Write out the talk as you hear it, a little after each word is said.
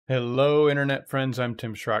Hello, Internet friends. I'm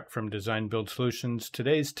Tim Schrock from Design Build Solutions.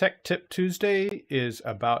 Today's Tech Tip Tuesday is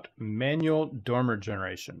about manual dormer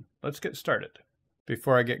generation. Let's get started.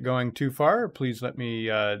 Before I get going too far, please let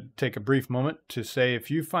me take a brief moment to say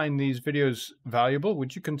if you find these videos valuable,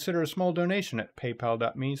 would you consider a small donation at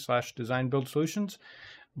paypal.me/designbuildsolutions?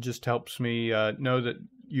 Just helps me know that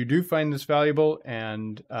you do find this valuable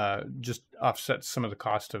and just offsets some of the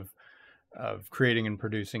cost of creating and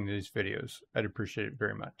producing these videos. I'd appreciate it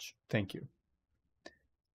very much. Thank you.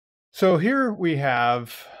 So here we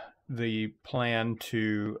have the plan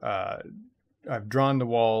to, I've drawn the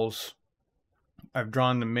walls, I've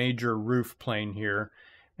drawn the major roof plane here,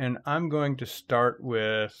 and I'm going to start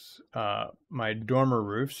with my dormer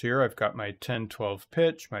roofs here. I've got my 10-12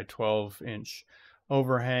 pitch, my 12-inch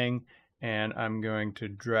overhang, and I'm going to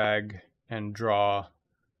drag and draw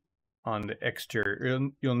on the exterior.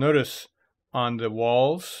 You'll notice on the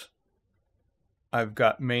walls, I've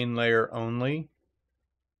got main layer only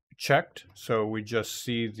checked, so we just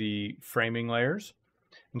see the framing layers.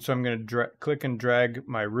 And so I'm going to click and drag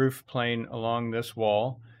my roof plane along this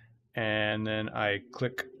wall, and then I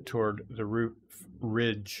click toward the roof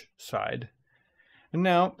ridge side. And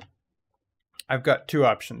now I've got two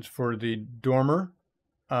options for the dormer.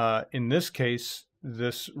 In this case,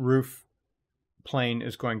 this roof plane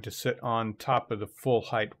is going to sit on top of the full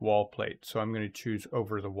height wall plate, so I'm going to choose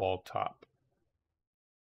over the wall top.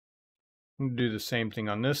 I'm going to do the same thing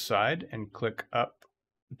on this side and click up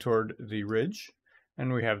toward the ridge,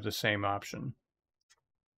 and we have the same option.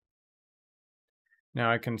 Now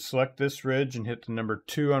I can select this ridge and hit the number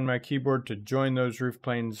 2 on my keyboard to join those roof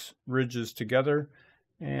planes ridges together,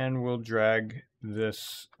 and we'll drag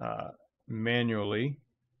this manually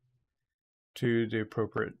to the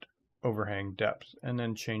appropriate overhang depth and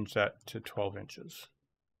then change that to 12 inches.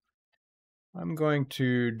 I'm going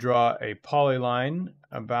to draw a polyline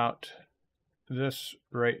about this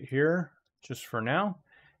right here just for now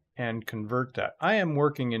and convert that. I am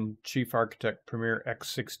working in Chief Architect Premiere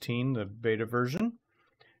X16, the beta version,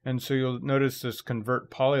 and so you'll notice this convert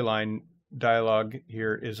polyline dialog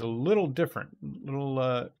here is a little different, a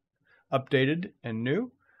little updated and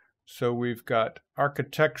new. So we've got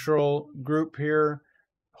architectural group here,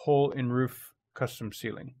 hole in roof custom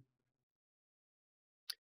ceiling.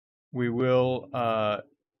 We will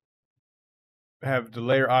have the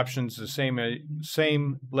layer options the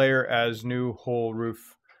same layer as new hole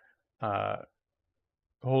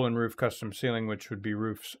in roof custom ceiling, which would be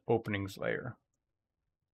roof's openings layer.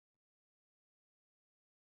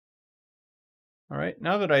 All right,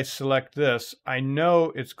 now that I select this, I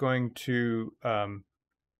know it's going to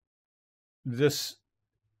this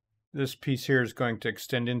piece here is going to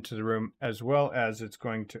extend into the room as well as it's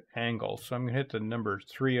going to angle. So I'm going to hit the number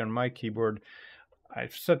 3 on my keyboard.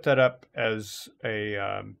 I've set that up as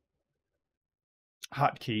a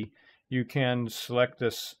hotkey. You can select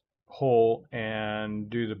this hole and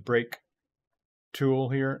do the break tool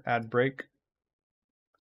here, add break,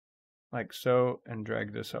 like so, and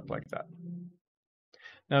drag this up like that.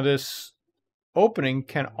 Now this opening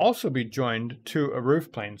can also be joined to a roof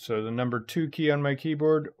plane. So the number 2 key on my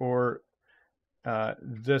keyboard, or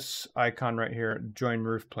this icon right here, join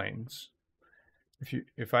roof planes.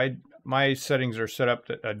 My settings are set up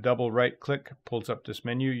that a double right click pulls up this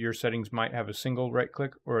menu. Your settings might have a single right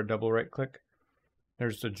click or a double right click.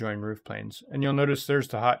 There's the join roof planes. And you'll notice there's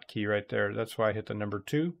the hotkey right there. That's why I hit the number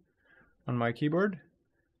 2 on my keyboard.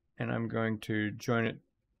 And I'm going to join it,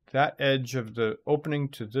 that edge of the opening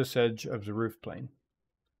to this edge of the roof plane.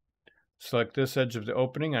 Select this edge of the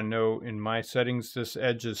opening. I know in my settings this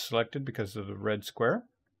edge is selected because of the red square.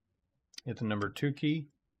 Hit the number 2 key.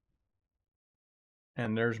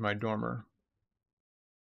 And there's my dormer.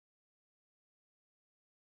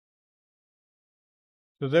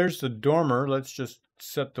 So there's the dormer. Let's just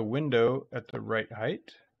set the window at the right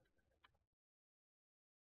height.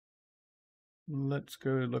 Let's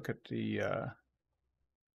go look at the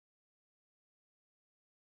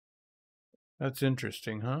that's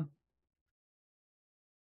interesting, huh?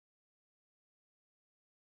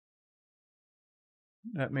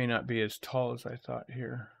 That may not be as tall as I thought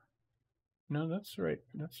here. No, that's right.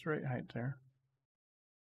 That's the right height there.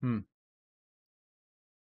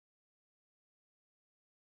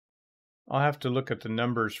 I'll have to look at the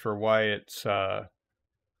numbers for why it's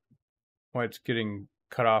getting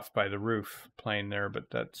cut off by the roof plane there, but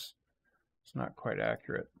it's not quite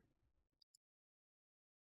accurate.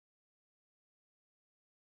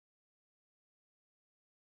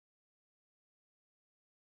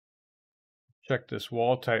 Check this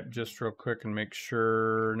wall type just real quick and make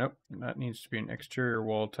sure, nope, that needs to be an exterior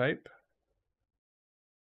wall type.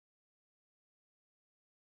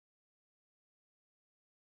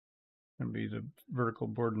 going to be the vertical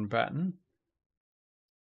board and batten.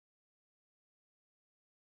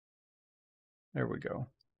 There we go.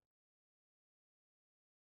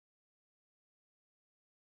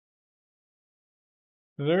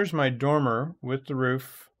 So there's my dormer with the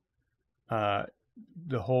roof, the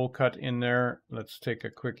hole cut in there. Let's take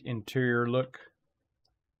a quick interior look,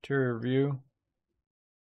 interior view.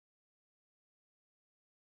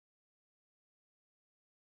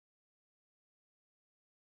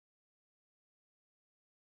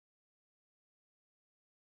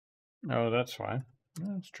 Oh, that's why.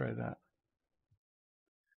 Let's try that.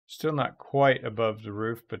 Still not quite above the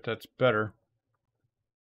roof, but that's better.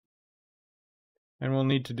 And we'll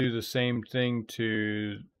need to do the same thing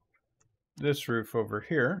to this roof over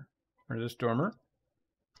here, or this dormer.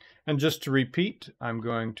 And just to repeat, I'm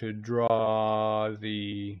going to draw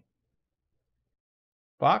the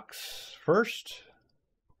box first.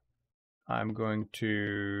 I'm going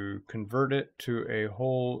to convert it to a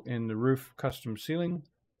hole in the roof custom ceiling.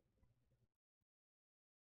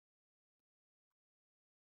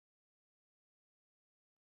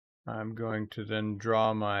 I'm going to then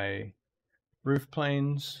draw my roof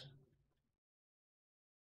planes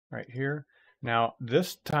right here. Now,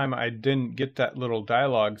 this time I didn't get that little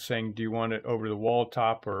dialogue saying, do you want it over the wall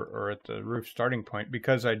top or at the roof starting point,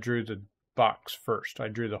 because I drew the box first. I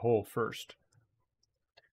drew the hole first.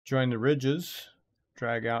 Join the ridges,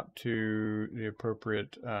 drag out to the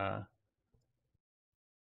appropriate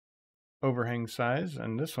overhang size,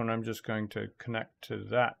 and this one I'm just going to connect to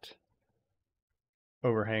that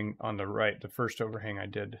overhang on the right, the first overhang I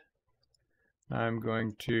did. I'm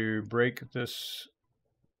going to break this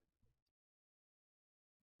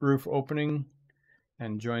roof opening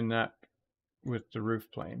and join that with the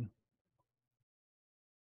roof plane.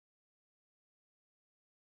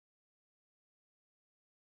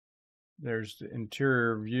 There's the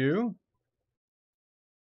interior view.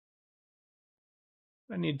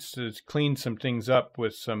 I need to clean some things up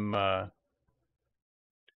with some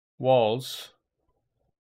walls.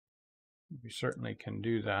 We certainly can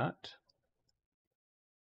do that.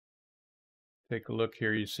 Take a look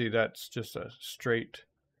here. You see that's just a straight,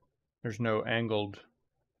 there's no angled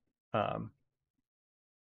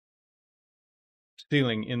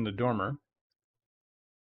ceiling in the dormer.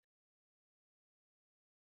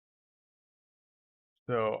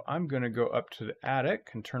 So I'm going to go up to the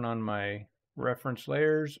attic and turn on my reference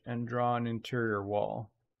layers and draw an interior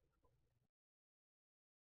wall.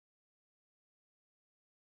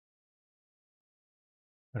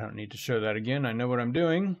 I don't need to show that again. I know what I'm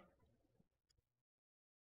doing.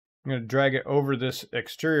 I'm going to drag it over this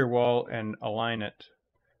exterior wall and align it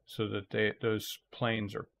so that those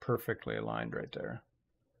planes are perfectly aligned right there.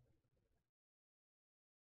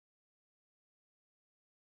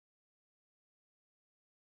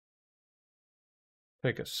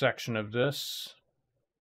 Take a section of this.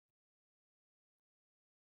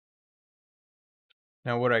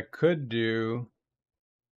 Now what I could do,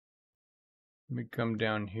 let me come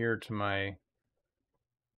down here to my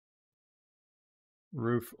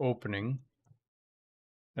roof opening.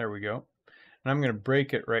 There we go. And I'm going to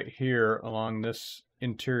break it right here along this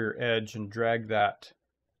interior edge and drag that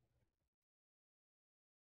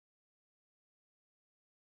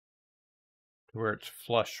to where it's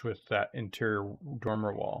flush with that interior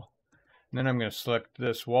dormer wall. And then I'm going to select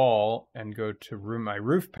this wall and go to my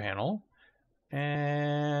roof panel.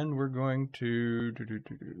 And we're going to,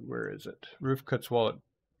 where is it? Roof cuts wall at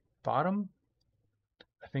bottom.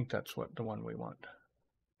 I think that's what the one we want.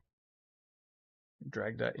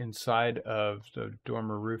 Drag that inside of the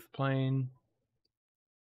dormer roof plane.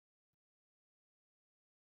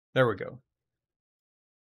 There we go.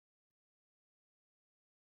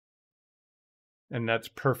 And that's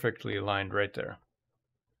perfectly aligned right there.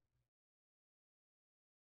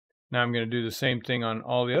 Now I'm going to do the same thing on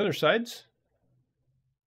all the other sides.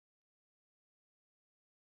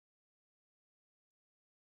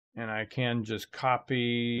 And I can just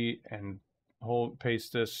copy and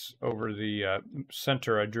paste this over the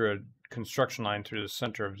center. I drew a construction line through the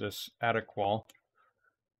center of this attic wall.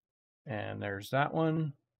 And there's that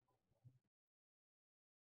one.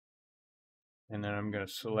 And then I'm going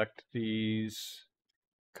to select these,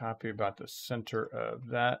 copy about the center of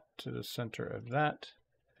that to the center of that.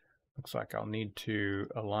 Looks like I'll need to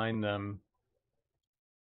align them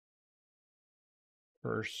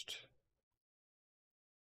first.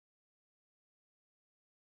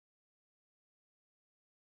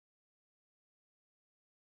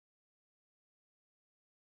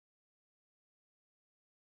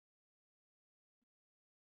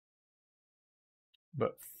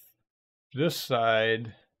 But this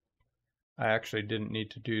side, I actually didn't need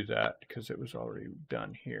to do that because it was already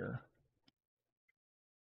done here.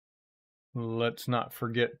 Let's not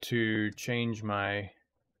forget to change my,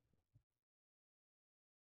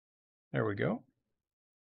 there we go.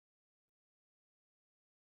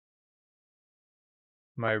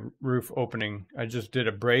 My roof opening, I just did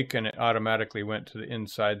a break and it automatically went to the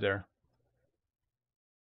inside there.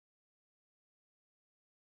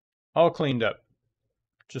 All cleaned up,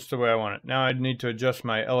 just the way I want it. Now I need to adjust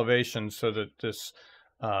my elevation so that this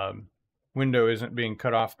window isn't being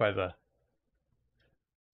cut off by the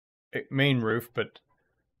main roof, but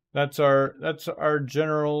that's our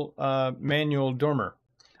general manual dormer.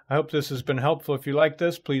 I hope this has been helpful. If you like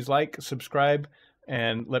this, please like, subscribe,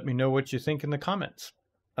 and let me know what you think in the comments.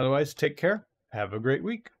 Otherwise, take care. Have a great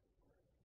week.